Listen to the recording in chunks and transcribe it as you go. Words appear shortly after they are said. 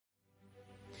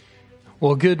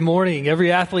Well, good morning.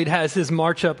 Every athlete has his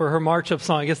march up or her march up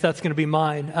song. I guess that's going to be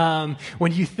mine.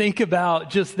 When you think about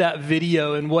just that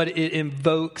video and what it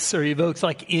evokes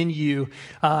like in you,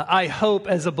 I hope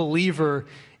as a believer,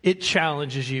 it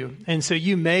challenges you. And so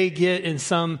you may get in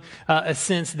some a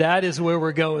sense that is where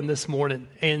we're going this morning.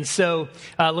 And so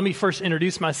let me first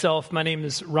introduce myself. My name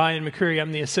is Ryan McCreary.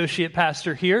 I'm the associate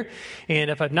pastor here. And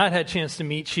if I've not had a chance to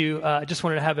meet you, I just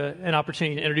wanted to have an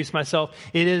opportunity to introduce myself.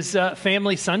 It is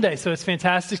Family Sunday, so it's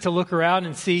fantastic to look around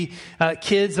and see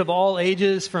kids of all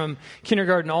ages from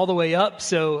kindergarten all the way up.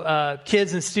 So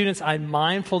kids and students, I'm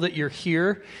mindful that you're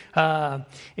here.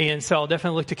 And so I'll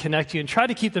definitely look to connect you and try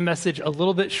to keep the message a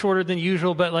little bit shorter than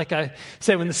usual, but like I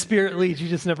say, when the Spirit leads, you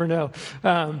just never know.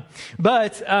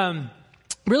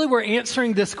 Really, we're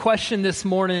answering this question this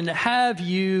morning: have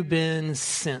you been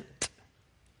sent?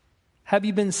 Have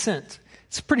you been sent?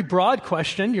 It's a pretty broad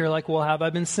question. You're like, well, have I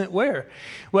been sent where?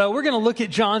 Well, we're going to look at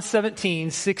John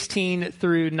 17, 16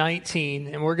 through 19,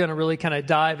 and we're going to really kind of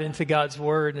dive into God's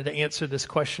Word and to answer this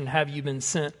question: have you been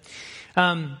sent?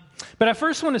 But I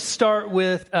first want to start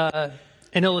with an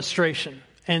illustration.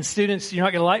 And students, you're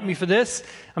not going to like me for this.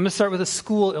 I'm going to start with a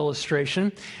school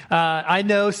illustration. I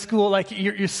know school, like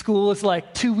your school is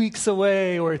like 2 weeks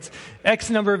away or it's X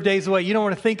number of days away. You don't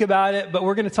want to think about it, but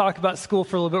we're going to talk about school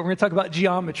for a little bit. We're going to talk about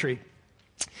geometry.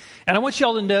 And I want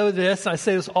y'all to know this. I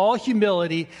say this all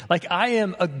humility, like I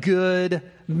am a good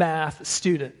math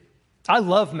student. I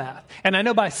love math. And I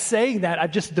know by saying that,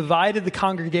 I've just divided the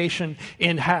congregation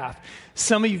in half.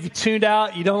 Some of you tuned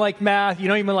out. You don't like math. You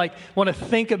don't even want to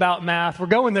think about math. We're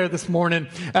going there this morning.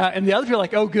 And the others are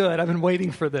like, oh, good. I've been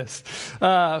waiting for this.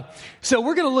 So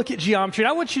we're going to look at geometry. And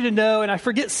I want you to know, and I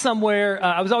forget somewhere,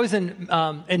 I was always in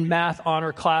math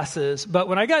honor classes. But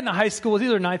when I got into high school, it was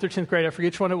either 9th or 10th grade. I forget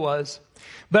which one it was.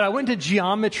 But I went to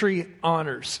geometry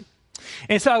honors.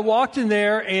 And so I walked in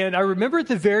there, and I remember at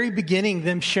the very beginning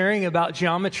them sharing about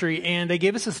geometry, and they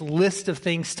gave us this list of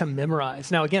things to memorize.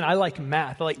 Now, again, I like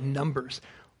math. I like numbers.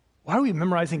 Why are we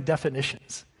memorizing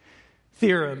definitions?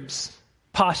 Theorems,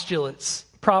 postulates,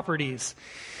 properties.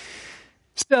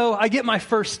 So I get my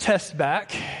first test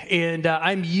back, and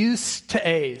I'm used to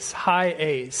A's, high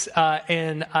A's,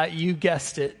 and you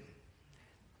guessed it,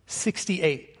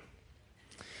 68.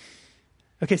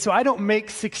 Okay, so I don't make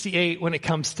 68 when it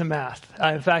comes to math.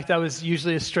 In fact, I was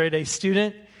usually a straight A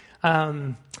student.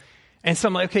 And so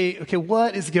I'm like, okay,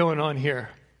 what is going on here?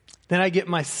 Then I get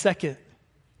my second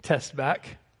test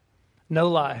back. No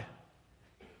lie,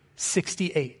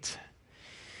 68.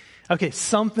 Okay,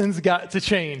 something's got to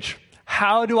change.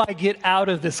 How do I get out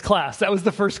of this class? That was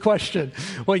the first question.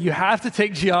 Well, you have to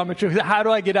take geometry. How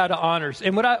do I get out of honors?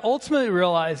 And what I ultimately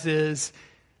realized is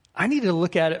I need to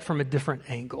look at it from a different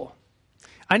angle.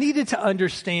 I needed to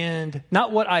understand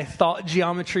not what I thought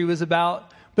geometry was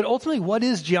about, but ultimately what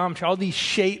is geometry? All these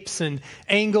shapes and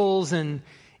angles and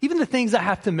even the things I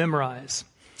have to memorize.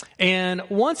 And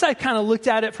once I kind of looked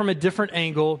at it from a different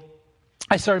angle,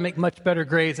 I started to make much better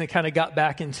grades and kind of got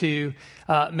back into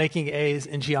making A's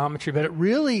in geometry. But it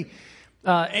really,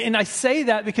 and I say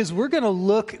that because we're going to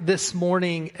look this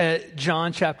morning at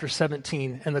John chapter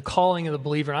 17 and the calling of the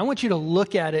believer. And I want you to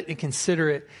look at it and consider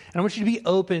it. And I want you to be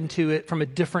open to it from a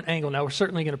different angle. Now, we're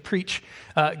certainly going to preach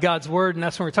God's word, and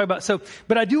that's what we're talking about.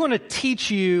 But I do want to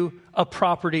teach you a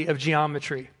property of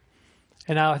geometry.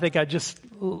 And now I think I've just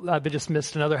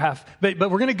missed another half. But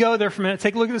we're going to go there for a minute.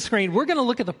 Take a look at the screen. We're going to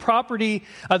look at the property,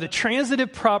 the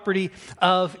transitive property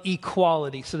of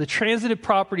equality. So the transitive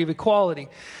property of equality.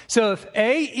 So if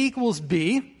A equals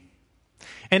B,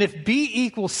 and if B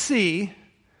equals C,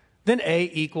 then A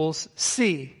equals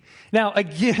C. Now,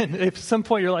 again, if at some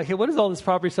point you're like, hey, what does all this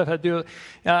property stuff have to do with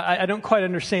I don't quite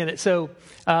understand it. So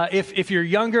if you're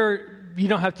younger, you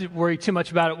don't have to worry too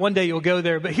much about it. One day you'll go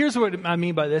there. But here's what I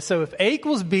mean by this. So if A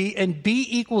equals B and B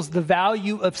equals the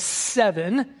value of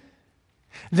 7,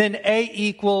 then A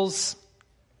equals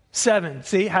 7.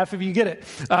 See, half of you get it.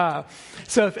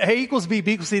 So if A equals B,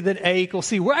 B equals C, then A equals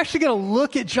C. We're actually going to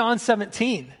look at John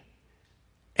 17.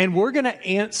 And we're going to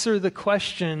answer the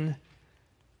question,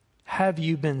 have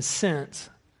you been sent?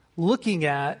 Looking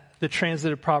at the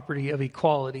transitive property of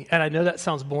equality. And I know that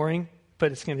sounds boring,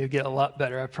 but it's going to get a lot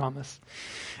better, I promise.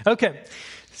 Okay,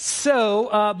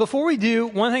 so before we do,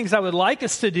 one of the things I would like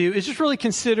us to do is just really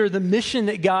consider the mission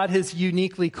that God has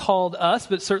uniquely called us,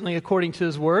 but certainly according to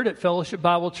His Word at Fellowship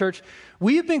Bible Church.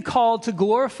 We have been called to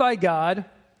glorify God.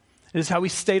 This is how we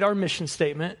state our mission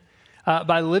statement,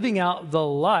 by living out the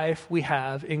life we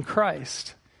have in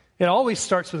Christ. It always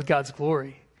starts with God's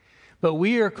glory. but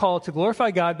we are called to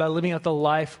glorify God by living out the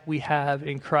life we have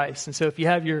in Christ. And so if you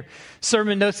have your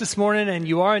sermon notes this morning and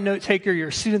you are a note taker, you're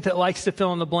a student that likes to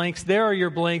fill in the blanks, there are your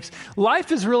blanks.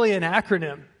 Life is really an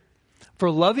acronym for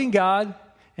loving God,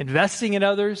 investing in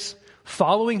others,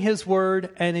 following His word,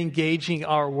 and engaging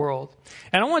our world.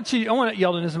 And I want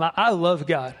y'all to know, I love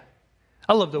God.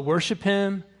 I love to worship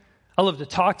Him. I love to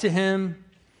talk to Him.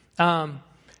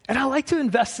 And I like to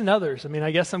invest in others. I mean,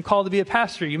 I guess I'm called to be a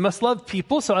pastor. You must love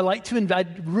people, so I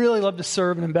really love to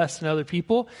serve and invest in other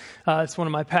people. It's one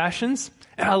of my passions,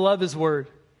 and I love His word.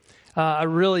 I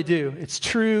really do. It's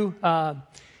true.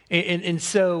 And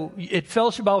so at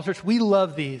Fellowship Bible Church, we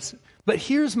love these. But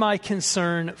here's my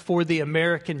concern for the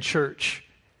American church,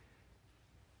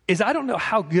 is I don't know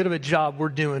how good of a job we're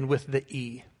doing with the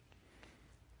E.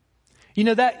 You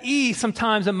know, that E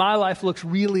sometimes in my life looks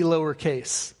really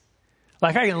lowercase.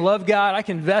 Like I can love God, I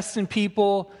can invest in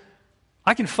people,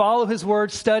 I can follow His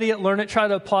word, study it, learn it, try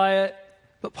to apply it.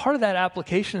 But part of that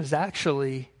application is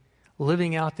actually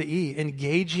living out the E,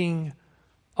 engaging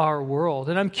our world.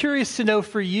 And I'm curious to know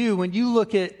for you, when you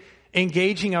look at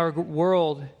engaging our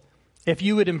world, if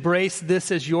you would embrace this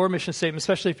as your mission statement,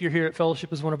 especially if you're here at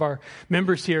Fellowship as one of our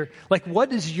members here, like what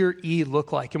does your E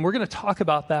look like? And we're going to talk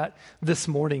about that this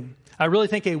morning. I really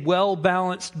think a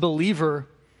well-balanced believer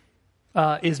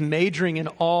is majoring in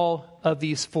all of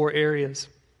these four areas.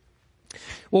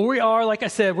 Well, we are, like I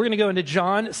said, we're going to go into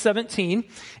John 17.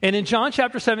 And in John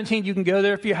chapter 17, you can go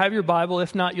there if you have your Bible.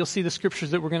 If not, you'll see the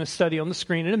scriptures that we're going to study on the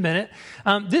screen in a minute.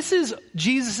 This is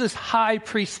Jesus' high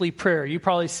priestly prayer. You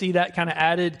probably see that kind of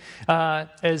added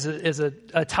as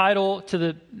a title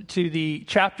to the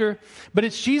chapter. But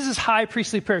it's Jesus' high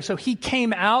priestly prayer. So he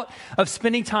came out of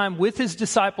spending time with his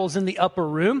disciples in the upper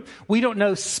room. We don't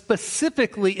know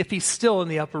specifically if he's still in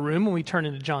the upper room when we turn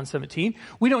into John 17.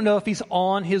 We don't know if he's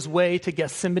on his way to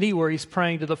Gethsemane, where he's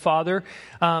praying to the Father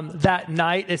that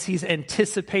night as he's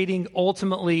anticipating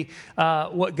ultimately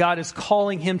what God is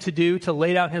calling him to do, to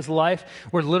lay down his life,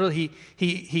 where literally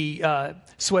he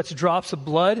sweats drops of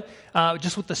blood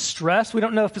just with the stress. We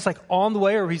don't know if it's like on the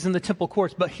way or he's in the temple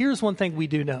courts, but here's one thing we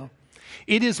do know.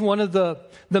 It is one of the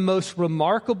most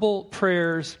remarkable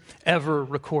prayers ever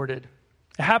recorded.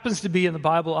 It happens to be in the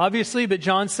Bible, obviously, but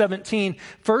John 17,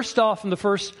 first off in the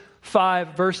first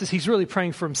 5 verses, he's really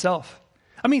praying for himself.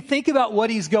 I mean, think about what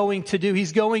he's going to do.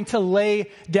 He's going to lay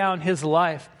down his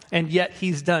life, and yet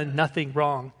he's done nothing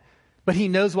wrong. But he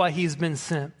knows why he's been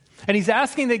sent. And he's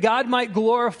asking that God might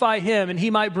glorify him and he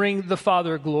might bring the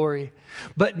Father glory.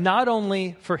 But not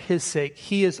only for his sake,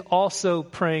 he is also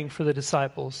praying for the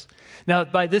disciples. Now,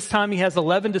 by this time, he has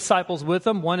 11 disciples with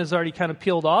him. One is already kind of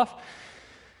peeled off,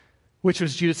 which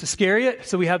was Judas Iscariot.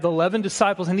 So we have the 11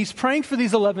 disciples, and he's praying for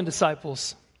these 11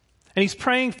 disciples. And he's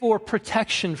praying for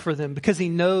protection for them because he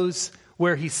knows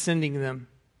where he's sending them.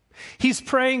 He's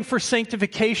praying for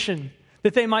sanctification,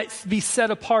 that they might be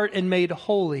set apart and made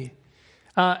holy.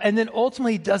 And then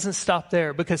ultimately he doesn't stop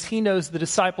there because he knows the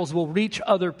disciples will reach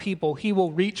other people. He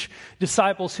will reach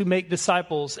disciples who make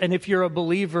disciples. And if you're a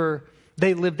believer,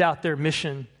 they lived out their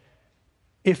mission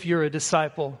if you're a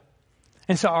disciple.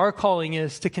 And so our calling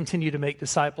is to continue to make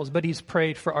disciples, but he's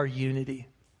prayed for our unity.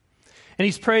 And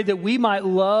he's prayed that we might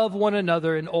love one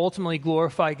another and ultimately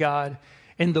glorify God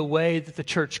in the way that the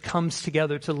church comes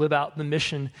together to live out the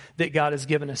mission that God has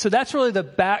given us. So that's really the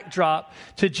backdrop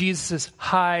to Jesus'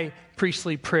 high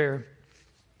priestly prayer.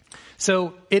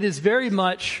 So it is very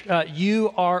much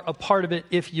you are a part of it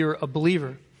if you're a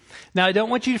believer. Now, I don't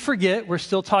want you to forget, we're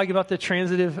still talking about the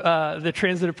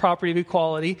transitive property of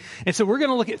equality. And so we're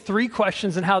going to look at 3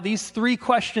 questions and how these 3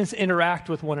 questions interact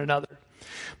with one another.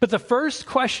 But the first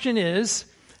question is,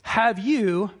 have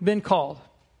you been called?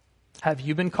 Have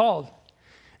you been called?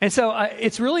 And so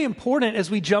it's really important as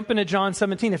we jump into John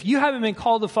 17. If you haven't been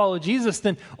called to follow Jesus,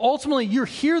 then ultimately you're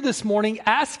here this morning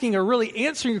asking or really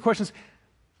answering your questions.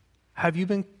 Have you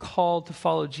been called to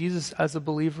follow Jesus as a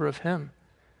believer of him?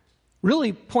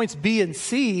 Really, points B and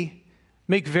C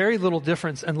make very little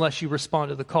difference unless you respond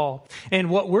to the call.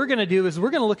 And what we're going to do is we're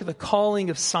going to look at the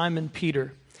calling of Simon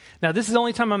Peter. Now, this is the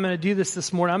only time I'm going to do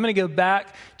this morning. I'm going to go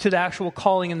back to the actual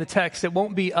calling in the text. It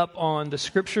won't be up on the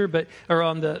scripture, or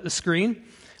on the screen.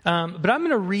 But I'm going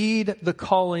to read the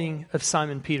calling of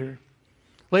Simon Peter.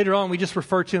 Later on, we just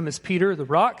refer to him as Peter, the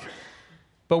rock.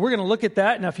 But we're going to look at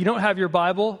that. Now, if you don't have your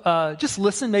Bible, just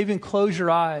listen, maybe even close your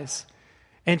eyes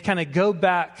and kind of go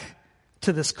back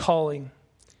to this calling.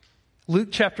 Luke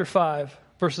chapter 5,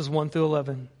 verses 1 through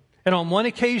 11. And on one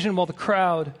occasion, while the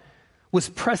crowd was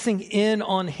pressing in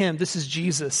on him, this is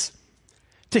Jesus,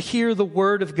 to hear the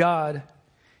word of God,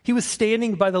 he was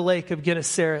standing by the lake of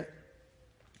Gennesaret.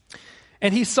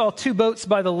 And he saw 2 boats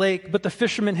by the lake, but the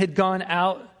fishermen had gone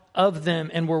out of them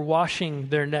and were washing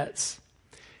their nets.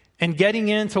 And getting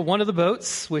into one of the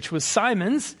boats, which was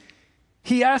Simon's,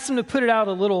 he asked him to put it out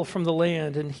a little from the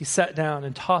land, and he sat down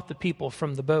and taught the people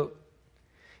from the boat.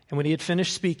 And when he had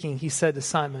finished speaking, he said to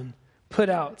Simon, "Put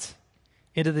out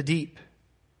into the deep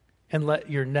and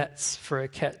let your nets for a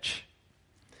catch."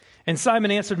 And Simon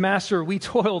answered, "Master, we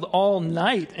toiled all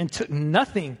night and took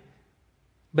nothing,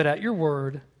 but at your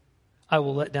word I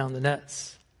will let down the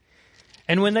nets."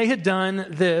 And when they had done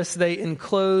this, they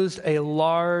enclosed a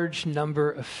large number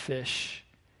of fish,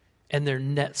 and their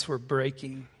nets were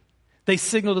breaking. They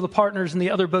signaled to the partners in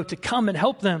the other boat to come and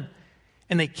help them,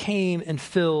 and they came and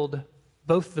filled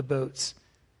both the boats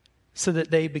so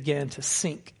that they began to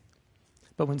sink.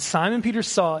 But when Simon Peter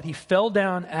saw it, he fell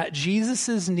down at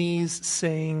Jesus' knees,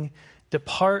 saying,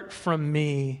 "Depart from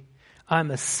me,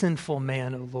 I'm a sinful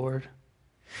man, O Lord."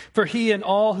 For he and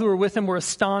all who were with him were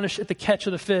astonished at the catch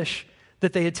of the fish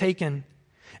that they had taken.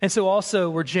 And so also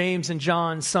were James and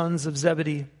John, sons of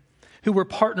Zebedee, who were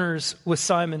partners with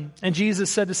Simon. And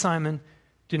Jesus said to Simon,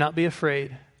 "Do not be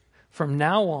afraid. From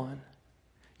now on,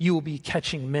 you will be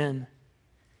catching men."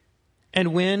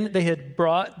 And when they had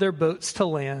brought their boats to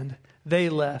land, they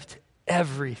left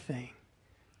everything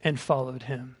and followed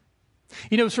him.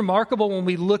 You know, it's remarkable when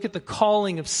we look at the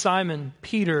calling of Simon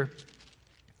Peter.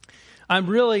 I'm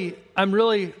really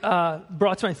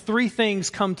brought to mind 3 things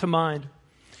come to mind.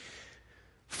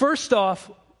 First off,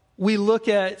 we look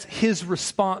at his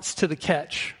response to the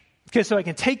catch. Okay, so I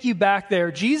can take you back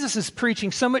there. Jesus is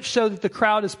preaching so much so that the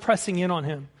crowd is pressing in on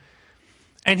him.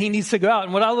 And he needs to go out.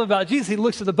 And what I love about Jesus, he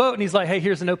looks at the boat and he's like, "Hey,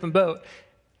 here's an open boat."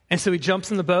 And so he jumps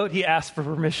in the boat. He asks for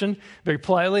permission very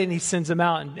politely, and he sends him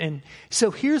out. And so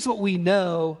here's what we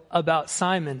know about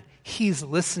Simon. He's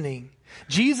listening.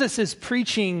 Jesus is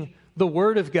preaching the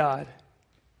word of God.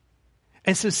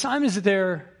 And so Simon's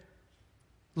there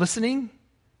listening,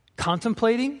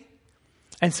 contemplating.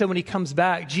 And so when he comes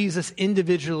back, Jesus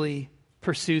individually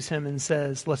pursues him and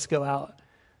says, "Let's go out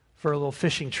for a little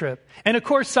fishing trip." And of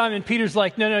course, Simon Peter's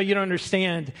like, no, you don't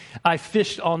understand. I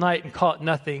fished all night and caught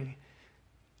nothing.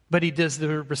 But he does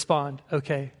respond,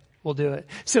 "Okay, we'll do it."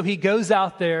 So he goes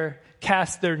out there,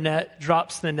 casts their net,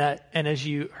 drops the net, and as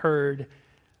you heard,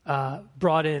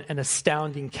 brought in an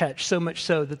astounding catch, so much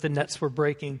so that the nets were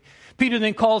breaking. Peter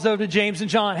then calls over to James and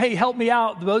John, "Hey, help me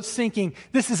out. The boat's sinking.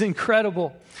 This is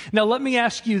incredible." Now, let me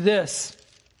ask you this.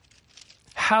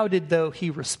 How did,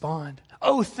 he respond?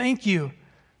 "Oh, thank you.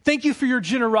 Thank you for your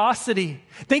generosity.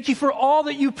 Thank you for all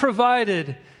that you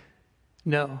provided."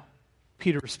 No,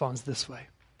 Peter responds this way.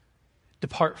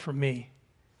 "Depart from me,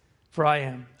 for I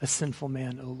am a sinful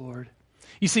man, O Lord."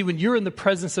 You see, when you're in the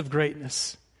presence of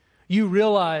greatness, you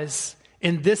realize,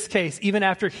 in this case, even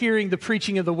after hearing the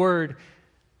preaching of the word,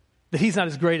 that he's not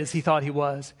as great as he thought he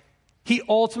was. He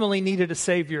ultimately needed a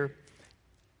Savior.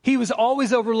 He was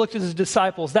always overlooked as his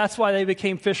disciples. That's why they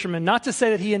became fishermen. Not to say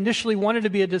that he initially wanted to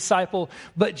be a disciple,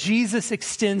 but Jesus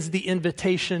extends the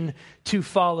invitation to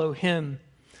follow him.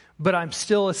 But I'm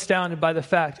still astounded by the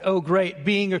fact, oh great,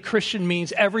 being a Christian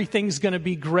means everything's going to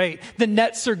be great. The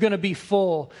nets are going to be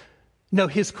full. No,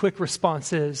 his quick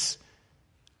response is,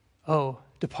 "Oh,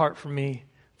 depart from me,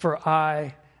 for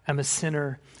I am a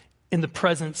sinner in the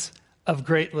presence of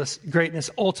greatness,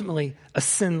 ultimately a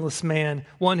sinless man,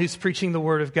 one who's preaching the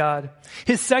word of God."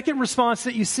 His second response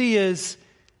that you see is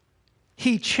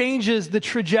he changes the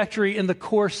trajectory in the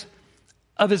course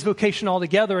of his vocation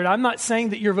altogether. And I'm not saying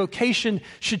that your vocation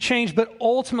should change, but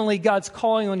ultimately God's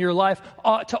calling on your life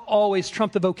ought to always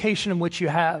trump the vocation in which you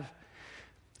have.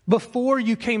 Before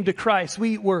you came to Christ,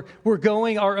 we were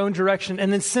going our own direction.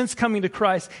 And then since coming to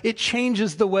Christ, it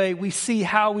changes the way we see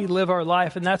how we live our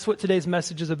life. And that's what today's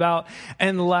message is about.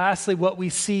 And lastly, what we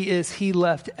see is he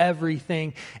left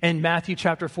everything. And Matthew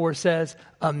chapter 4 says,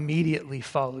 immediately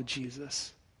followed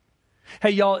Jesus. Hey,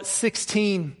 y'all, at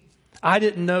 16, I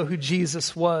didn't know who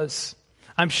Jesus was.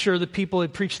 I'm sure the people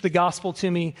had preached the gospel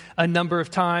to me a number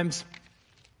of times.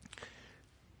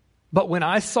 But when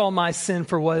I saw my sin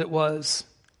for what it was,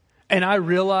 and I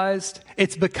realized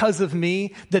it's because of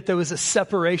me that there was a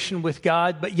separation with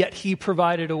God, but yet he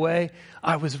provided a way,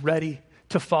 I was ready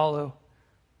to follow.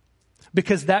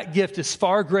 Because that gift is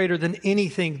far greater than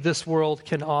anything this world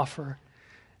can offer.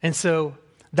 And so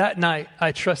that night,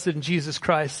 I trusted in Jesus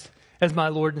Christ as my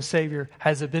Lord and Savior.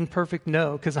 Has it been perfect?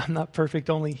 No, because I'm not perfect,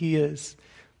 only he is.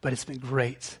 But it's been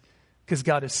great because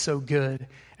God is so good.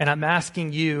 And I'm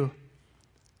asking you,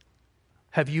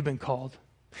 have you been called?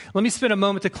 Let me spend a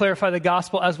moment to clarify the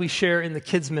gospel as we share in the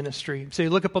kids ministry. So you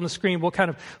look up on the screen, we'll kind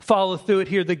of follow through it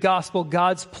here. The gospel,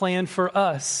 God's plan for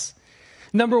us.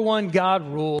 Number one, God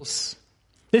rules.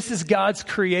 This is God's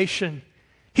creation.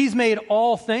 He's made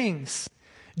all things.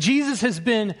 Jesus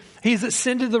he's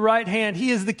ascended to the right hand.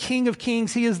 He is the King of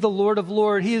kings. He is the Lord of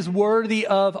lords. He is worthy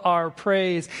of our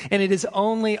praise. And it is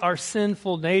only our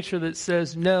sinful nature that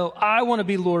says, no, I want to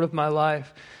be Lord of my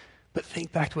life. But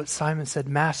think back to what Simon said,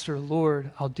 Master,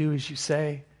 Lord, I'll do as you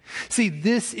say. See,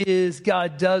 this is,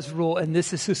 God does rule, and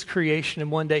this is his creation, and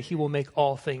one day he will make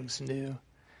all things new.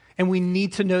 And we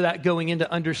need to know that going into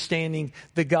understanding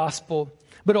the gospel.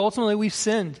 But ultimately, we've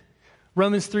sinned.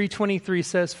 Romans 3:23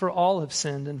 says, for all have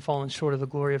sinned and fallen short of the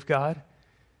glory of God.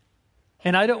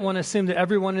 And I don't want to assume that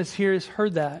everyone here has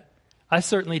heard that. I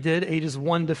certainly did, ages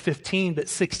 1 to 15, but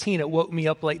 16, it woke me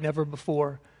up like never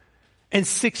before. And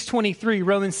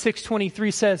Romans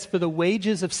 6:23 says, for the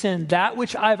wages of sin, that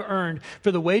which I've earned,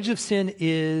 for the wage of sin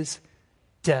is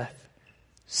death,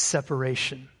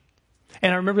 separation.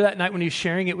 And I remember that night when he was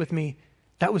sharing it with me,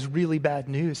 that was really bad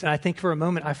news. And I think for a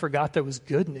moment I forgot there was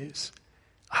good news.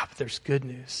 But there's good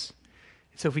news.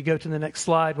 So if we go to the next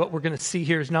slide, what we're going to see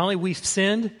here is not only we've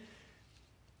sinned,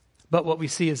 but what we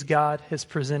see is God has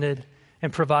presented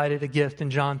and provided a gift in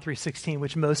John 3:16,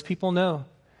 which most people know.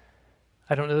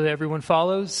 I don't know that everyone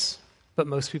follows, but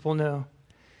most people know.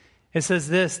 It says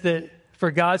this, that for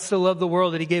God so loved the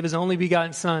world that he gave his only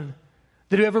begotten Son,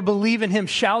 that whoever believe in him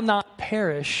shall not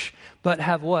perish, but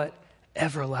have what?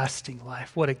 Everlasting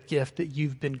life. What a gift that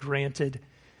you've been granted.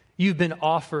 You've been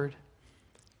offered.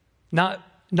 Not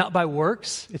by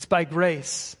works, it's by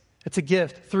grace. It's a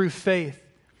gift through faith.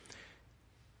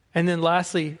 And then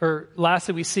lastly,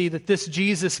 we see that this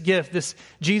Jesus gift, this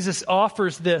Jesus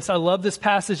offers this. I love this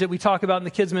passage that we talk about in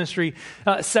the kids ministry.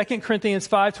 2 Corinthians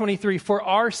 5:23, for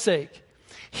our sake,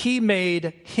 he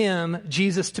made him,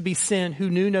 Jesus, to be sin who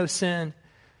knew no sin,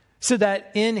 so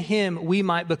that in him we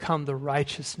might become the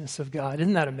righteousness of God.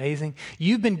 Isn't that amazing?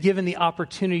 You've been given the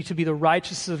opportunity to be the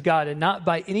righteousness of God, and not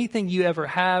by anything you ever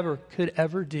have or could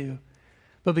ever do,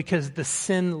 but because the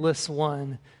sinless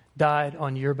one died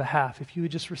on your behalf. If you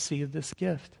would just receive this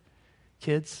gift,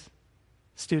 kids,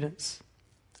 students,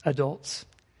 adults.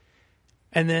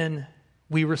 And then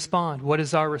we respond. What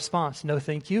is our response? No,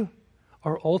 thank you.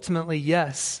 Or ultimately,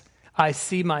 yes, I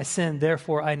see my sin,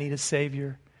 therefore I need a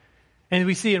Savior. And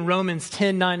we see in Romans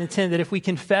 10:9 and 10 that if we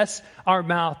confess our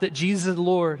mouth that Jesus is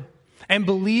Lord and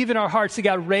believe in our hearts that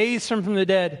God raised him from the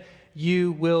dead,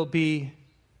 you will be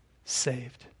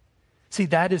saved. See,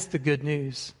 that is the good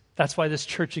news. That's why this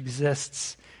church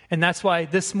exists. And that's why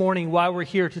this morning, while we're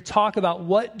here to talk about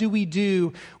what do we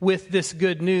do with this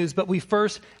good news, but we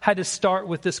first had to start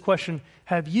with this question,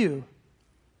 have you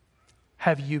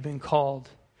been called?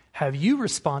 Have you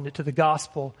responded to the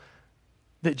gospel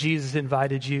that Jesus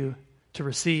invited you to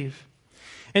receive?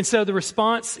 And so the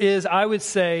response is, I would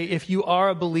say, if you are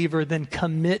a believer, then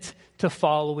commit to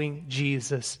following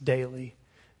Jesus daily.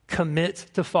 Commit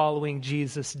to following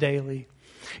Jesus daily.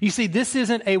 You see, this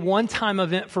isn't a one-time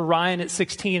event for Ryan at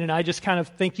 16, and I just kind of,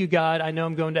 thank you, God, I know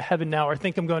I'm going to heaven now, or I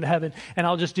think I'm going to heaven, and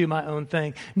I'll just do my own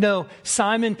thing. No,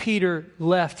 Simon Peter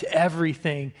left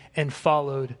everything and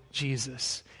followed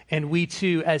Jesus. And we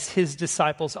too, as his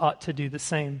disciples, ought to do the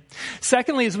same.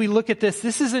 Secondly, as we look at this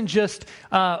isn't just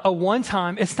a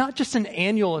one-time. It's not just an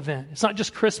annual event. It's not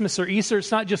just Christmas or Easter.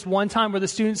 It's not just one time where the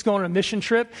students go on a mission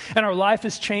trip and our life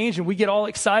has changed and we get all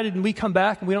excited and we come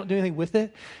back and we don't do anything with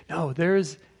it. No,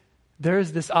 there's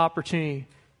this opportunity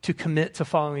to commit to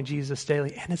following Jesus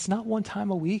daily. And it's not one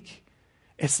time a week.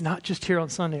 It's not just here on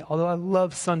Sunday. Although I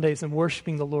love Sundays and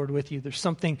worshiping the Lord with you. There's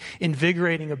something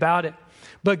invigorating about it.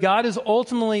 But God is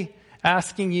ultimately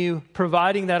asking you,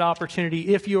 providing that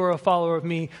opportunity, if you are a follower of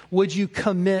me, would you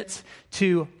commit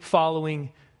to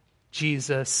following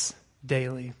Jesus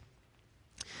daily?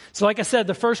 So like I said,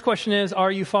 the first question is,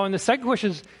 are you following? The second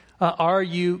question is, are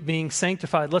you being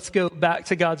sanctified? Let's go back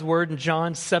to God's word in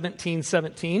John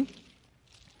 17:17.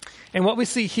 And what we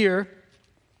see here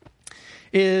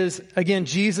is, again,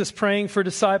 Jesus praying for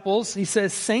disciples. He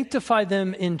says, sanctify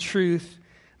them in truth.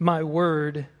 My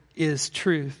word is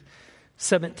truth.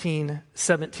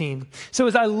 17:17. So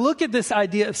as I look at this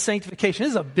idea of sanctification,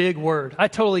 this is a big word. I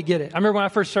totally get it. I remember when I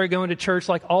first started going to church,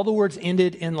 like all the words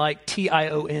ended in like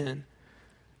T-I-O-N.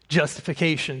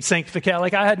 Justification, sanctification.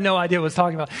 Like I had no idea what I was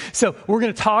talking about. So we're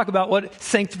going to talk about what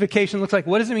sanctification looks like.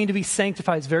 What does it mean to be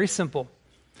sanctified? It's very simple.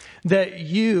 That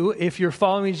you, if you're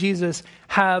following Jesus,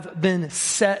 have been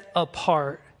set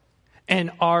apart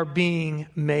and are being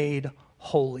made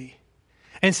holy.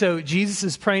 And so Jesus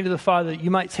is praying to the Father that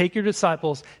you might take your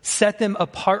disciples, set them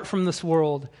apart from this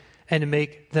world, and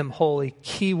make them holy.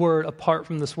 Key word, apart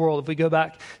from this world. If we go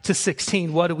back to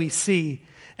 16, what do we see?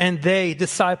 And they,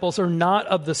 disciples, are not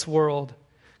of this world.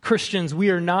 Christians,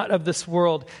 we are not of this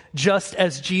world, just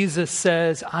as Jesus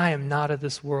says, I am not of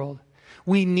this world.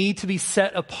 We need to be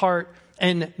set apart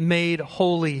and made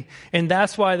holy. And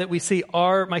that's why that we see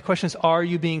my question is, are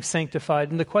you being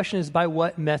sanctified? And the question is, by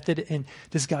what method and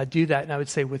does God do that? And I would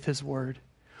say with his word.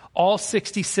 All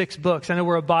 66 books. I know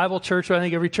we're a Bible church, but I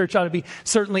think every church ought to be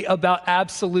certainly about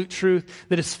absolute truth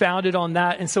that is founded on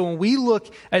that. And so when we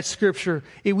look at Scripture,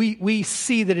 we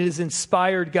see that it is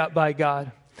inspired by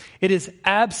God. It is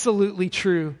absolutely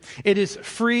true. It is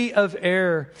free of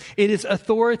error. It is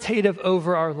authoritative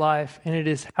over our life. And it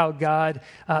is how God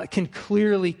can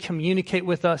clearly communicate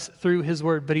with us through his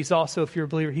word. But he's also, if you're a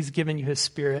believer, he's given you his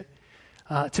Spirit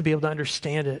to be able to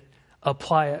understand it,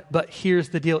 apply it. But here's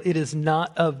the deal. It is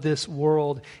not of this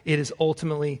world. It is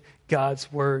ultimately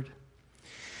God's word.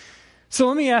 So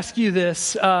let me ask you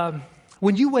this.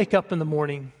 When you wake up in the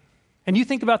morning and you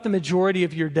think about the majority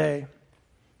of your day,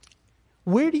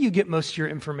 where do you get most of your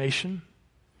information?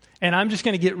 And I'm just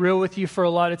going to get real with you for a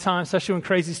lot of times, especially when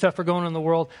crazy stuff are going on in the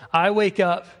world. I wake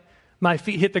up, my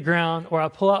feet hit the ground, or I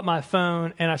pull out my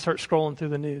phone and I start scrolling through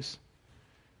the news.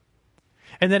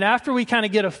 And then after we kind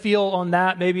of get a feel on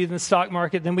that, maybe in the stock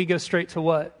market, then we go straight to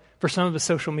what? For some of the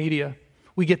social media.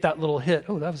 We get that little hit.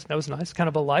 Oh, that was nice. Kind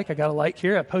of a like. I got a like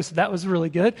here. I posted that. Was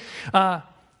really good. All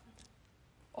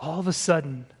of a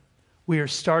sudden, we are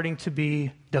starting to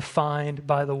be defined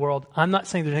by the world. I'm not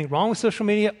saying there's anything wrong with social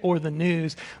media or the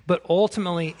news, but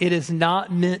ultimately it is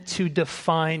not meant to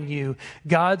define you.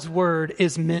 God's word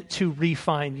is meant to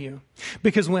refine you.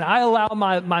 Because when I allow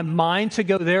my mind to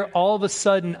go there, all of a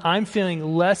sudden I'm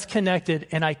feeling less connected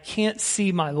and I can't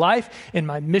see my life and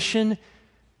my mission,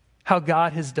 how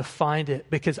God has defined it,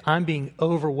 because I'm being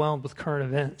overwhelmed with current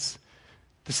events.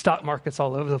 The stock market's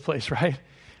all over the place, right?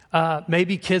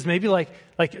 Maybe kids, maybe like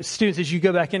students, as you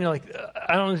go back in, you're like,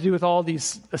 I don't know what to do with all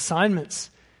these assignments.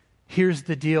 Here's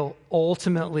the deal.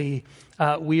 Ultimately,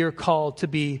 we are called to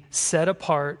be set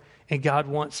apart, and God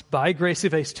wants, by grace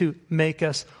of grace, to make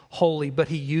us holy, but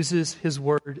he uses his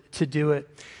word to do it.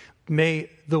 May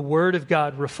the word of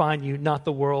God refine you, not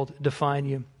the world define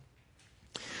you.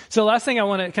 So the last thing I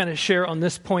want to kind of share on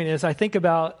this point is I think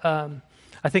about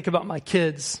my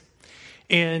kids.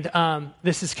 And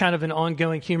this is kind of an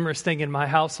ongoing humorous thing in my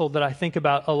household that I think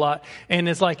about a lot. And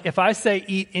it's like, if I say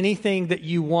eat anything that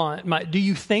you want, do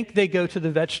you think they go to the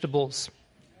vegetables?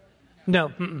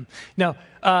 No. No.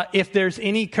 If there's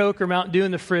any Coke or Mountain Dew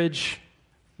in the fridge,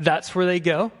 that's where they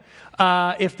go.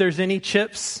 If there's any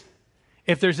chips,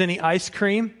 if there's any ice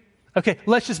cream. Okay,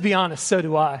 let's just be honest. So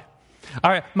do I.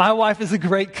 All right, my wife is a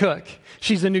great cook.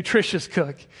 She's a nutritious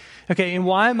cook. Okay, and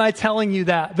why am I telling you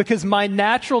that? Because my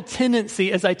natural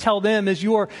tendency, as I tell them, is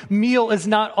your meal is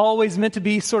not always meant to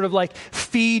be sort of like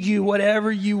feed you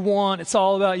whatever you want. It's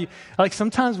all about you. Like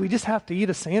sometimes we just have to eat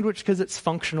a sandwich because it's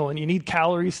functional and you need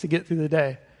calories to get through the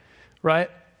day, right?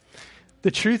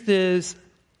 The truth is,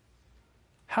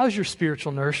 how's your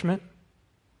spiritual nourishment?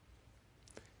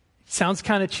 Sounds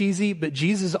kind of cheesy, but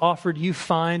Jesus offered you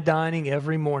fine dining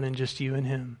every morning, just you and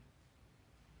him.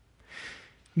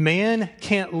 Man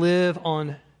can't live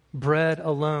on bread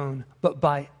alone, but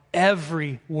by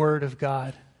every word of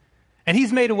God. And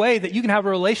he's made a way that you can have a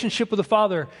relationship with the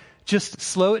Father. Just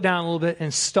slow it down a little bit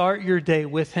and start your day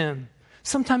with him.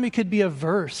 Sometimes it could be a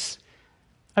verse.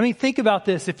 I mean, think about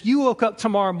this. If you woke up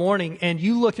tomorrow morning and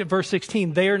you looked at verse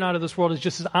 16, they are not of this world as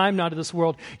just as I'm not of this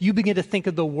world, you begin to think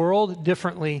of the world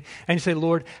differently. And you say,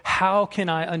 Lord, how can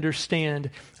I understand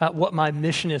what my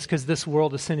mission is? Because this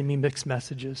world is sending me mixed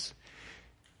messages.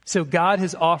 So God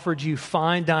has offered you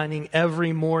fine dining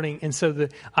every morning. And so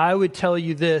I would tell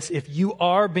you this, if you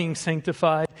are being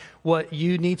sanctified, what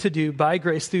you need to do by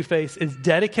grace through faith is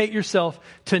dedicate yourself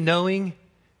to knowing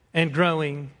and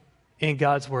growing in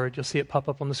God's word. You'll see it pop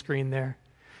up on the screen there.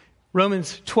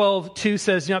 Romans 12:2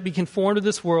 says, do not be conformed to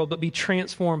this world, but be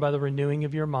transformed by the renewing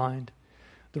of your mind.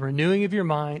 The renewing of your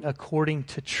mind according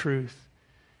to truth.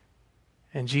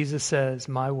 And Jesus says,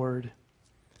 my word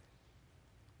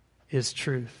is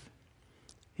truth.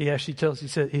 He actually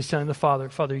he's telling the Father,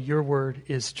 Father, your word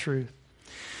is truth.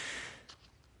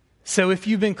 So if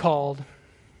you've been called,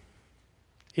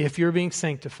 if you're being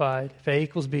sanctified, if A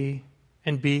equals B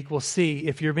and B equals C,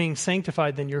 if you're being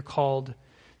sanctified, then you're called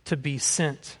to be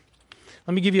sent.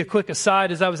 Let me give you a quick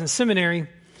aside. As I was in seminary,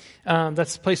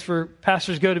 that's the place where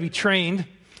pastors go to be trained.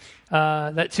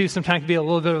 That too sometimes can be a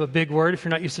little bit of a big word if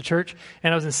you're not used to church.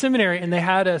 And I was in seminary and they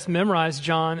had us memorize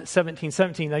John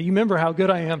 17:17. Now you remember how good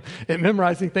I am at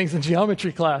memorizing things in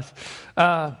geometry class.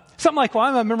 Something like, why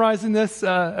am I memorizing this?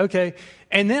 Okay.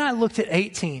 And then I looked at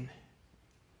 18.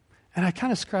 And I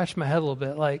kind of scratched my head a little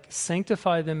bit, like,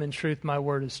 sanctify them in truth, my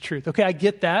word is truth. Okay, I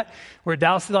get that. We're at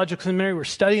Dallas Theological Seminary, we're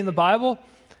studying the Bible,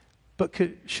 but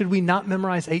should we not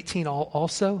memorize 18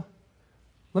 also?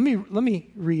 Let me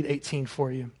read 18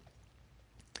 for you.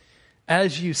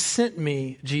 As you sent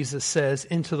me, Jesus says,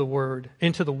 into the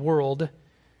world,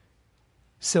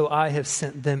 so I have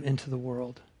sent them into the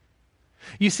world.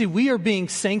 You see, we are being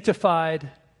sanctified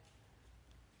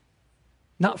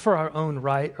not for our own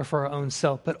right or for our own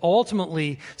self, but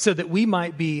ultimately so that we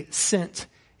might be sent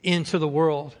into the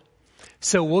world.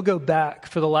 So we'll go back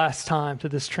for the last time to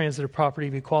this transitive property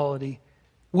of equality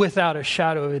without a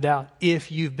shadow of a doubt.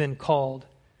 If you've been called,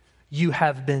 you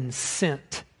have been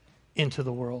sent into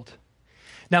the world.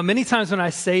 Now, many times when I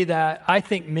say that, I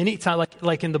think many times,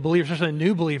 like in the believer, especially a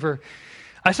new believer,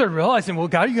 I started realizing, well,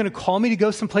 God, are you going to call me to go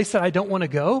someplace that I don't want to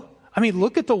go? I mean,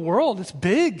 look at the world. It's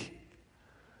big.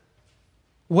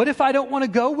 What if I don't want to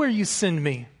go where you send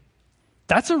me?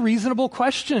 That's a reasonable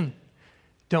question.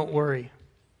 Don't worry.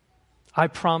 I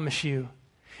promise you,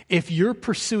 if you're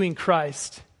pursuing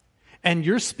Christ and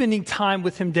you're spending time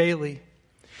with him daily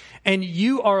and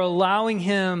you are allowing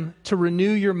him to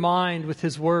renew your mind with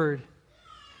his word,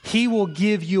 he will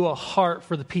give you a heart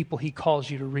for the people he calls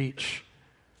you to reach.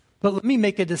 But let me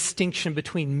make a distinction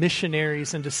between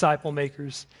missionaries and disciple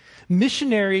makers.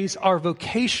 Missionaries are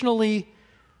vocationally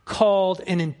called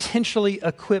and intentionally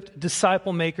equipped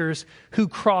disciple makers who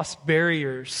cross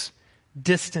barriers,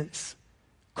 distance,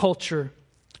 culture,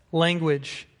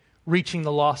 language, reaching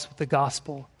the lost with the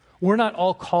gospel. We're not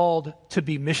all called to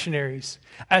be missionaries.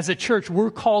 As a church,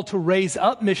 we're called to raise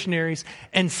up missionaries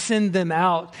and send them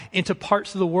out into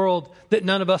parts of the world that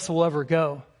none of us will ever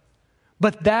go.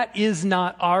 But that is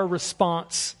not our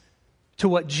response to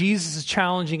what Jesus is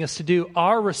challenging us to do.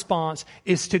 Our response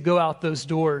is to go out those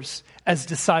doors as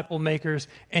disciple makers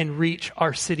and reach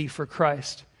our city for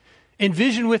Christ.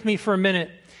 Envision with me for a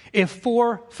minute if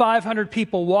 400-500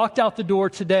 people walked out the door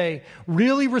today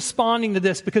really responding to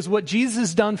this because what Jesus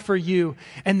has done for you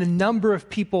and the number of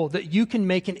people that you can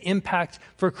make an impact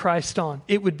for Christ on.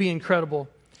 It would be incredible.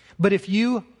 But if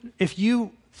you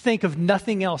think of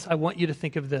nothing else, I want you to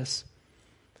think of this.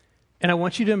 And I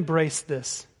want you to embrace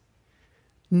this.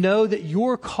 Know that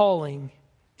your calling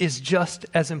is just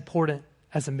as important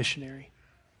as a missionary.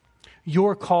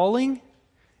 Your calling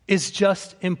is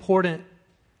just important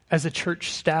as a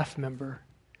church staff member.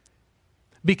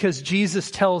 Because Jesus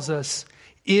tells us,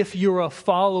 if you're a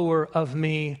follower of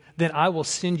me, then I will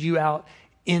send you out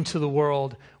into the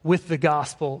world with the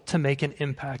gospel to make an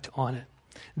impact on it.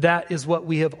 That is what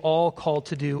we have all called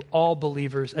to do, all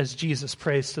believers, as Jesus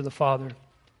prays to the Father.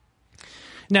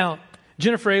 Now,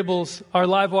 Jennifer Abels, our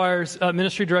Livewire's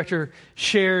ministry director,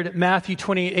 shared Matthew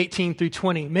 28:18 through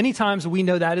 20. Many times we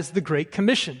know that is the Great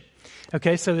Commission.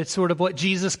 Okay, so it's sort of what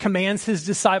Jesus commands his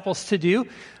disciples to do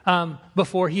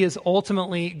before he is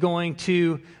ultimately going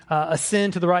to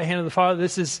ascend to the right hand of the Father.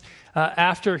 This is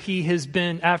after he's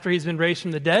been raised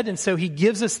from the dead, and so he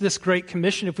gives us this Great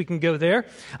Commission. If we can go there,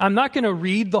 I'm not going to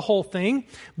read the whole thing,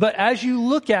 but as you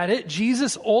look at it,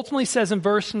 Jesus ultimately says in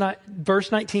verse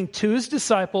 19 to his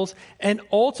disciples, and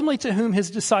ultimately to whom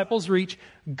his disciples reach,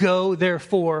 "Go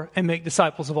therefore and make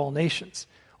disciples of all nations."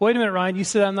 Wait a minute, Ryan, you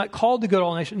said I'm not called to go to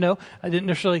all nations. No, I didn't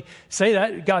necessarily say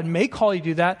that. God may call you to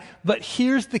do that. But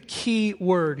here's the key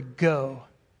word, go.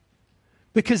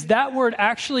 Because that word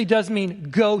actually does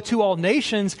mean go to all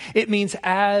nations. It means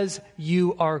as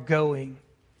you are going.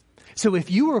 So if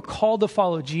you are called to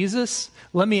follow Jesus,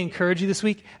 let me encourage you this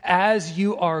week, as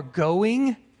you are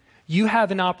going, you have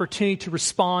an opportunity to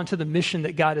respond to the mission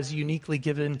that God has uniquely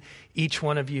given each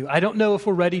one of you. I don't know if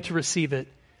we're ready to receive it,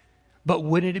 but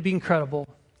wouldn't it be incredible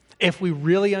if we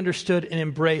really understood and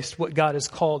embraced what God has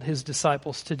called his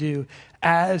disciples to do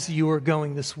as you are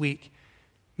going this week,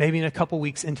 maybe in a couple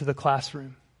weeks into the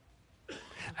classroom,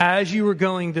 as you are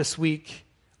going this week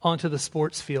onto the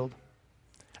sports field,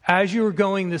 as you are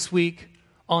going this week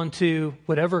onto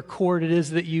whatever court it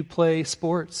is that you play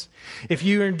sports, if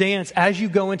you're in dance, as you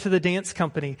go into the dance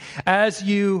company, as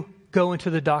you go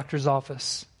into the doctor's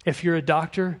office. If you're a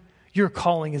doctor, your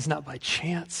calling is not by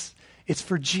chance. It's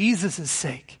for Jesus'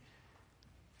 sake.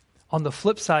 On the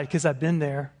flip side, because I've been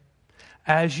there,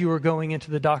 as you were going into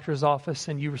the doctor's office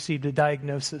and you received a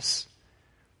diagnosis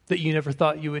that you never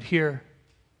thought you would hear,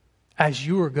 as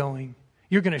you were going,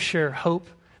 you're going to share hope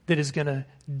that is going to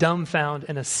dumbfound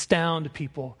and astound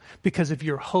people because of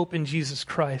your hope in Jesus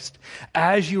Christ.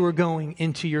 As you are going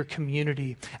into your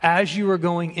community, as you are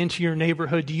going into your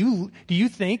neighborhood, do you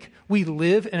think we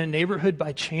live in a neighborhood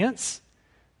by chance?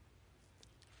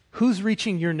 Who's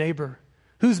reaching your neighbor?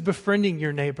 Who's befriending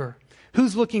your neighbor?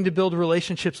 Who's looking to build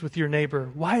relationships with your neighbor?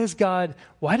 Why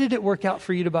did it work out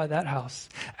for you to buy that house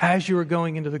as you were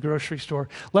going into the grocery store?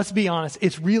 Let's be honest,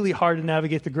 it's really hard to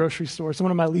navigate the grocery store. It's one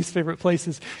of my least favorite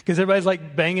places because everybody's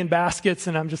like banging baskets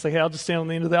and I'm just like, hey, I'll just stand on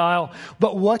the end of the aisle.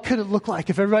 But what could it look like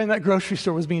if everybody in that grocery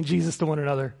store was being Jesus to one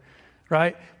another?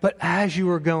 Right? But as you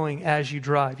are going, as you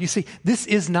drive, you see, this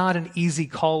is not an easy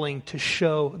calling to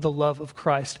show the love of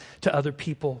Christ to other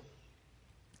people.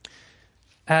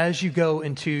 As you go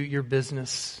into your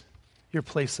business, your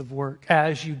place of work,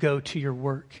 as you go to your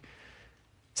work.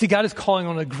 See, God is calling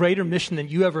on a greater mission than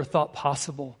you ever thought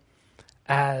possible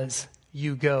as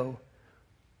you go.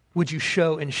 Would you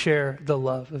show and share the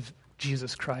love of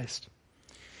Jesus Christ?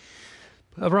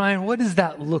 Brian, what does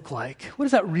that look like? What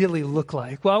does that really look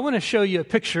like? Well, I want to show you a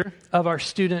picture of our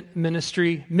student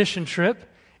ministry mission trip.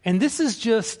 And this is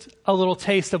just a little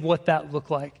taste of what that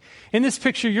looked like. In this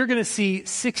picture, you're going to see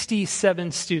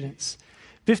 67 students,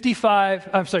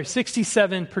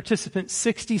 67 participants,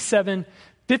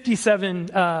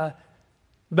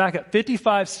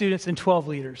 55 students and 12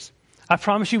 leaders. I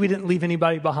promise you we didn't leave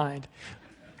anybody behind.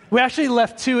 We actually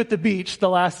left 2 at the beach the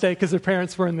last day because their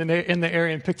parents were in the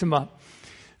area and picked them up.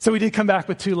 So we did come back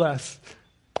with 2 less.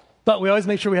 But we always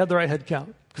make sure we had the right head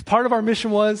count. Because part of our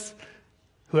mission was,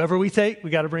 whoever we take,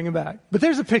 we got to bring them back. But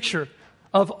there's a picture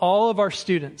of all of our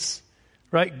students,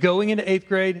 right, going into 8th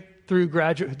grade through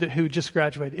who just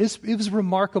graduated. It was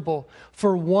remarkable.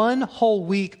 For one whole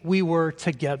week, we were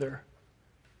together.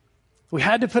 We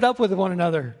had to put up with one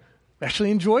another. We actually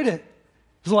enjoyed it.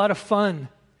 It was a lot of fun.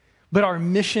 But our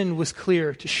mission was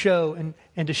clear, to show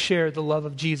and to share the love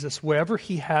of Jesus wherever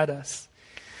he had us.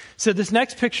 So this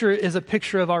next picture is a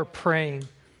picture of our praying.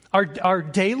 Our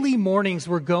daily mornings,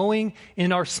 we're going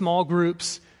in our small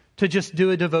groups to just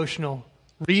do a devotional,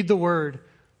 read the word,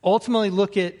 ultimately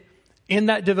look at, in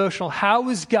that devotional, how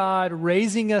is God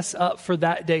raising us up for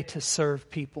that day to serve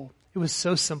people? It was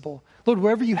so simple. Lord,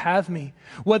 wherever you have me,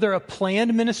 whether a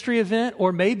planned ministry event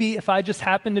or maybe if I just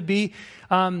happen to be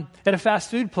at a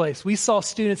fast food place. We saw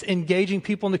students engaging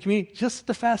people in the community just at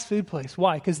the fast food place.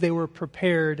 Why? Because they were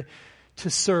prepared to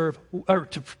serve or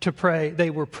to pray. They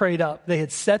were prayed up. They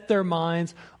had set their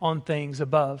minds on things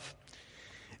above.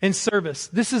 In service,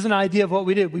 this is an idea of what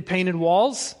we did. We painted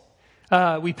walls.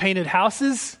 We painted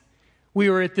houses. We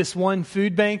were at this one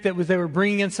food bank they were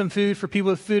bringing in some food for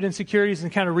people with food insecurities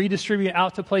and kind of redistributing it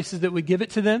out to places that would give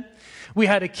it to them. We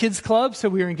had a kids club, so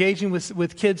we were engaging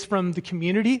with kids from the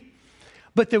community.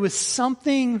 But there was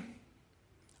something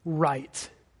right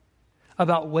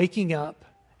about waking up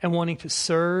and wanting to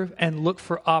serve and look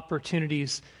for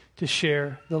opportunities to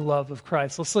share the love of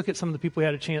Christ. Let's look at some of the people we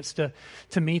had a chance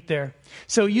to meet there.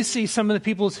 So you see some of the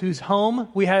people whose home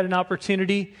we had an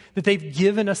opportunity, that they've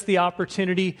given us the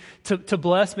opportunity to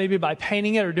bless, maybe by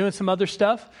painting it or doing some other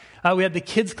stuff. We had the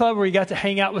kids club where you got to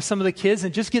hang out with some of the kids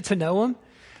and just get to know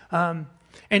them.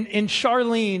 And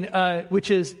Charlene,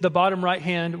 which is the bottom right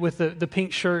hand with the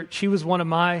pink shirt, she was one of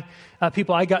my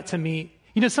people I got to meet.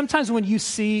 You know, sometimes when you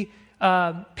see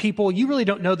people, you really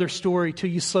don't know their story till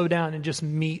you slow down and just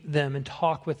meet them and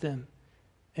talk with them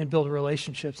and build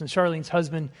relationships. And Charlene's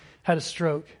husband had a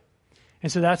stroke.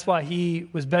 And so that's why he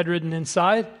was bedridden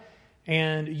inside.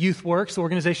 And Youth Works, the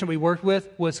organization we worked with,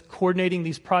 was coordinating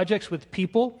these projects with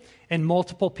people. And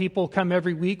multiple people come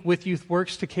every week with Youth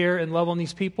Works to care and love on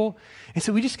these people. And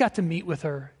so we just got to meet with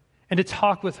her and to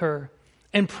talk with her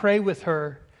and pray with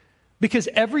her. Because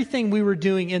everything we were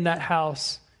doing in that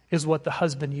house is what the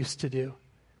husband used to do.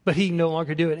 But he no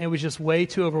longer do it. And it was just way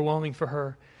too overwhelming for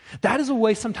her. That is a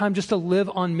way sometimes just to live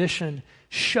on mission,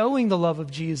 showing the love of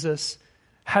Jesus,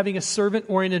 having a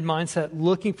servant-oriented mindset,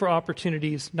 looking for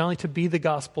opportunities, not only to be the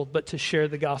gospel, but to share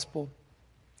the gospel.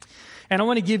 And I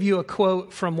want to give you a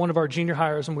quote from one of our junior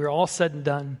hires when we were all said and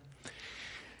done.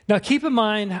 Now keep in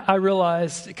mind, I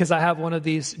realized, because I have one of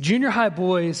these, junior high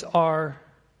boys are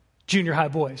junior high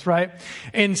boys, right?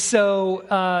 And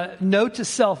so note to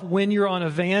self, when you're on a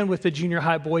van with a junior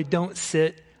high boy, don't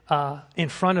sit in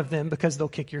front of them because they'll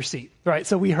kick your seat, right?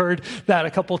 So we heard that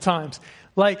a couple times.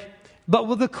 But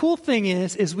the cool thing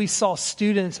is we saw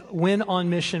students, when on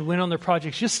mission, when on their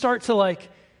projects, just start to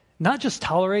not just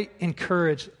tolerate,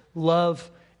 encourage,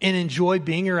 love, and enjoy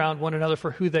being around one another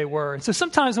for who they were. And so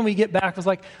sometimes when we get back, I was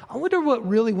like, I wonder what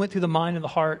really went through the mind and the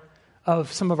heart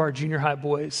of some of our junior high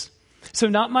boys. So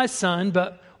not my son,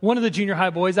 but one of the junior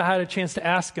high boys, I had a chance to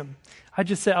ask him. I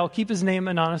just said, I'll keep his name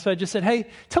anonymous. I just said, hey,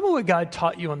 tell me what God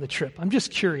taught you on the trip. I'm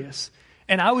just curious.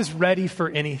 And I was ready for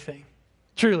anything.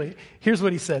 Truly. Here's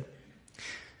what he said.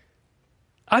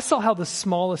 I saw how the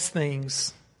smallest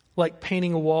things, like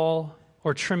painting a wall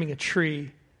or trimming a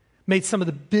tree, made some of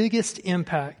the biggest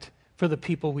impact for the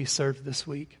people we served this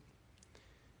week.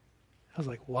 I was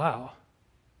like, wow.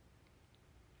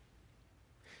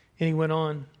 And he went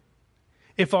on,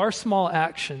 if our small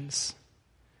actions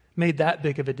made that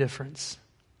big of a difference,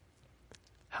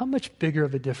 how much bigger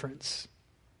of a difference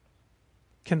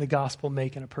can the gospel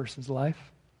make in a person's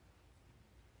life?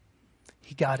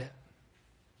 He got it.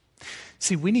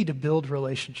 See, we need to build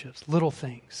relationships, little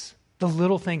things. The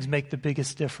little things make the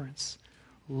biggest difference.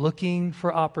 Looking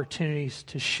for opportunities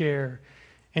to share.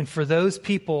 And for those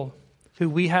people who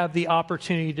we have the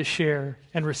opportunity to share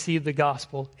and receive the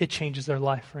gospel, it changes their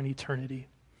life for an eternity.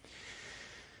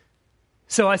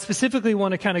 So I specifically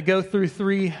want to kind of go through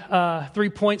three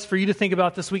points for you to think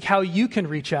about this week, how you can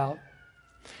reach out.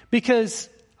 Because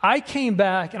I came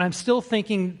back and I'm still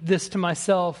thinking this to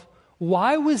myself,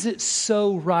 why was it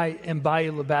so right in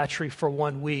Bayou La Battery for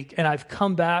 1 week? And I've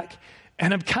come back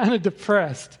and I'm kind of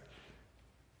depressed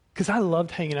because I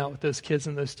loved hanging out with those kids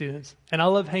and those students. And I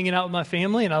love hanging out with my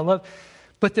family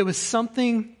but there was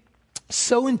something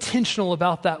so intentional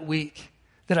about that week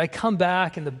that I come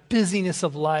back and the busyness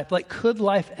of life. Like, could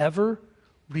life ever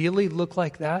really look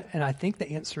like that? And I think the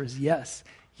answer is yes.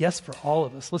 Yes, for all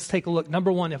of us. Let's take a look.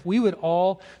 Number one, if we would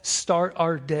all start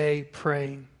our day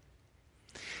praying,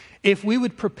 if we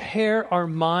would prepare our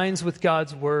minds with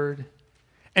God's word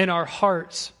and our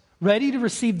hearts ready to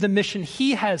receive the mission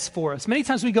he has for us. Many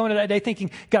times we go into that day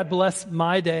thinking, God bless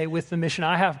my day with the mission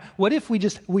I have. What if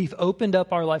we've opened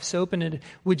up our life so open-ended?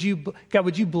 God,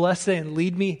 would you bless it and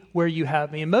lead me where you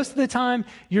have me? And most of the time,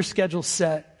 your schedule's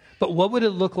set. But what would it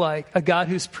look like, a God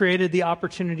who's created the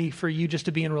opportunity for you just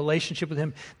to be in relationship with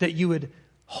him, that you would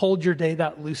hold your day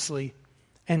that loosely?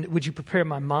 And would you prepare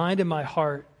my mind and my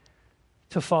heart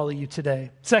to follow you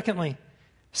today? Secondly,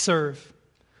 serve.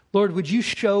 Lord, would you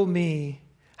show me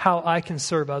how I can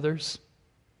serve others?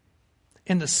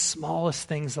 In the smallest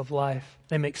things of life,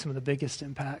 they make some of the biggest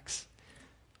impacts.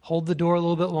 Hold the door a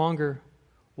little bit longer.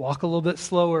 Walk a little bit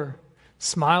slower.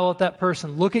 Smile at that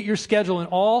person. Look at your schedule and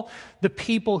all the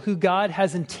people who God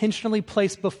has intentionally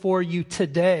placed before you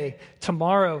today,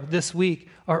 tomorrow, this week,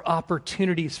 are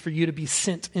opportunities for you to be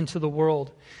sent into the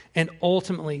world. And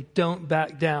ultimately, don't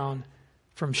back down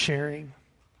from sharing.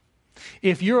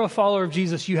 If you're a follower of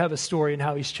Jesus, you have a story in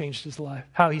how he's changed his life,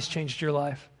 how he's changed your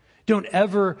life. Don't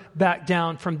ever back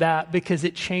down from that because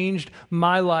it changed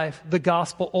my life, the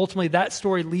gospel. Ultimately, that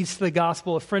story leads to the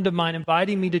gospel. A friend of mine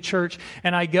inviting me to church,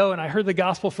 and I go and I heard the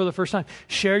gospel for the first time.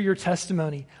 Share your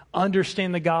testimony.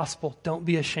 Understand the gospel. Don't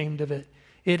be ashamed of it.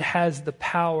 It has the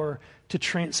power to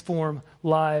transform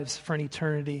lives for an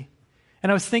eternity.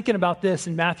 And I was thinking about this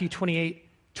in Matthew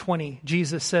 28:20.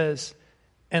 Jesus says,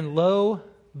 "And lo,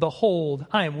 behold,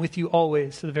 I am with you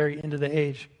always to the very end of the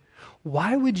age."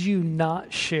 Why would you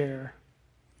not share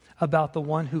about the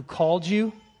one who called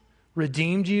you,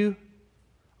 redeemed you,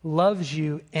 loves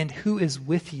you, and who is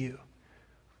with you?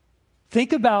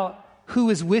 Think about who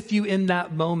is with you in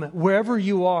that moment, wherever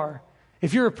you are.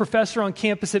 If you're a professor on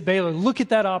campus at Baylor, look at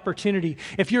that opportunity.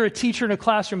 If you're a teacher in a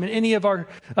classroom in any of our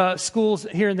schools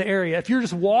here in the area, if you're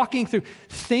just walking through,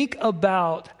 think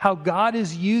about how God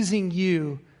is using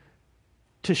you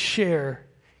to share.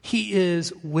 He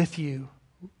is with you.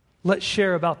 Let's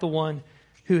share about the one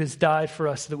who has died for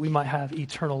us so that we might have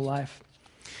eternal life.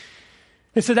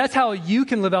 And so that's how you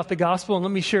can live out the gospel. And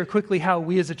let me share quickly how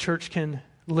we as a church can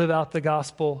live out the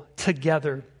gospel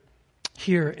together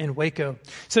here in Waco.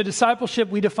 So discipleship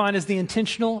we define as the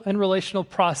intentional and relational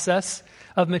process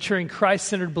of maturing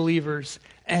Christ-centered believers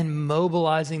and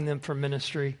mobilizing them for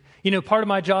ministry. You know, part of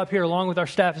my job here, along with our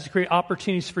staff, is to create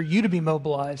opportunities for you to be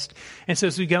mobilized. And so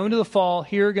as we go into the fall,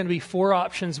 here are going to be 4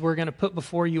 options we're going to put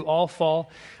before you all fall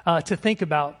to think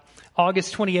about.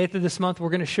 August 28th of this month,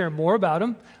 we're going to share more about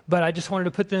them, but I just wanted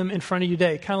to put them in front of you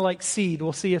today, kind of like seed.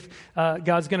 We'll see if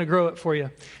God's going to grow it for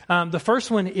you. The first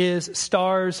one is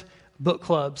STARS Book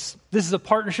Clubs. This is a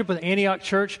partnership with Antioch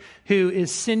Church, who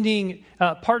is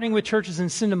partnering with churches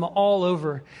and sending them all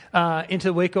over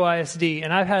into Waco ISD.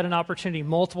 And I've had an opportunity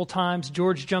multiple times.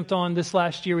 George jumped on this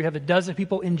last year. We have a dozen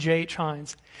people in J.H.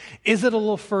 Hines. Is it a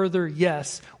little further?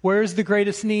 Yes. Where is the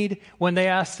greatest need? When they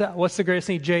ask that, what's the greatest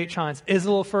need? J.H. Hines. Is it a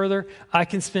little further? I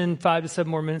can spend 5 to 7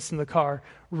 more minutes in the car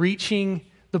reaching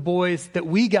the boys that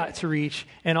we got to reach,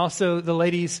 and also the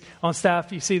ladies on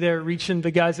staff you see there reaching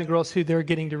the guys and girls who they're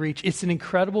getting to reach. It's an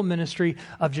incredible ministry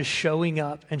of just showing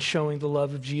up and showing the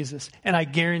love of Jesus. And I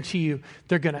guarantee you,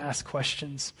 they're going to ask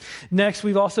questions. Next,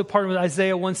 we've also partnered with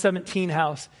Isaiah 117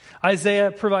 House.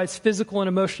 Isaiah provides physical and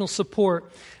emotional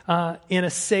support in a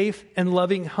safe and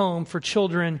loving home for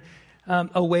children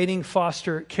awaiting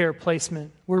foster care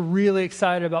placement. We're really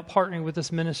excited about partnering with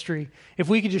this ministry. If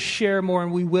we could just share more,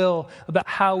 and we will, about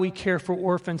how we care for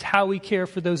orphans, how we care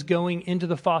for those going into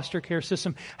the foster care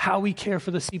system, how we care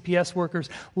for the CPS workers.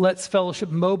 Let's fellowship,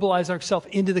 mobilize ourselves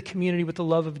into the community with the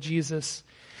love of Jesus.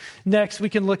 Next, we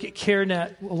can look at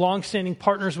CareNet, longstanding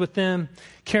partners with them,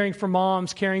 caring for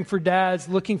moms, caring for dads,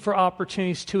 looking for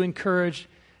opportunities to encourage,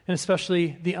 and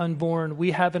especially the unborn.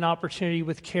 We have an opportunity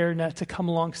with CareNet to come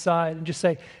alongside and just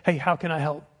say, hey, how can I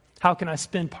help? How can I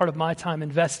spend part of my time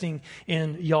investing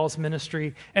in y'all's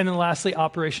ministry? And then lastly,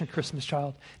 Operation Christmas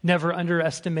Child. Never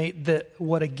underestimate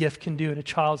what a gift can do in a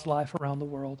child's life around the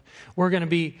world.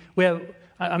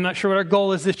 I'm not sure what our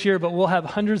goal is this year, but we'll have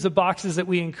hundreds of boxes that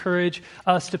we encourage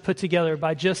us to put together.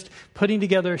 By just putting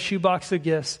together a shoebox of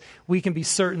gifts, we can be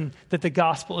certain that the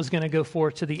gospel is going to go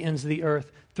forth to the ends of the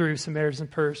earth through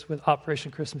Samaritan's Purse with Operation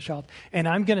Christmas Child. And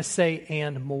I'm going to say,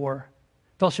 and more.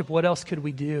 Fellowship, what else could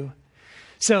we do?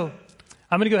 So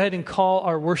I'm going to go ahead and call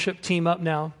our worship team up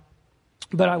now.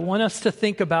 But I want us to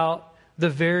think about the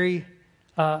very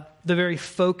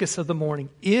focus of the morning.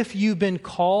 If you've been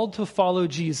called to follow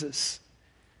Jesus,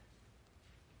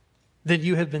 then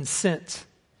you have been sent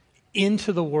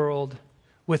into the world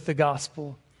with the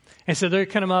gospel. And so they're going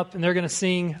to come up and they're going to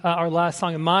sing our last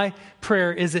song. And my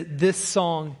prayer is that this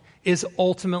song is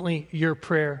ultimately your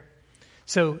prayer.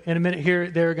 So in a minute here,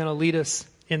 they're going to lead us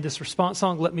in this response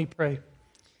song. Let me pray.